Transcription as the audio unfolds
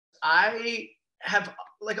I have,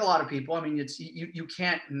 like a lot of people, I mean, you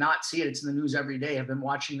can't not see it. It's in the news every day. I've been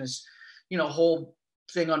watching this, whole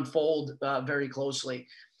thing unfold very closely.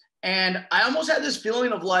 And I almost had this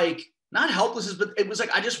feeling of like, not helplessness, but it was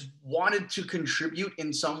like, I just wanted to contribute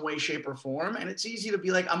in some way, shape or form. And it's easy to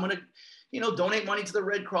be like, I'm going to, donate money to the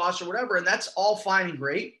Red Cross or whatever. And that's all fine and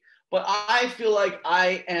great. But I feel like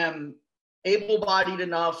I am able-bodied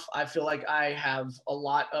enough. I feel like I have a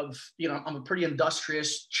lot of, I'm a pretty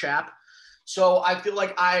industrious chap. So I feel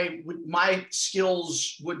like my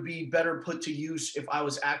skills would be better put to use if I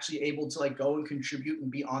was actually able to like go and contribute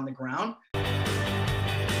and be on the ground.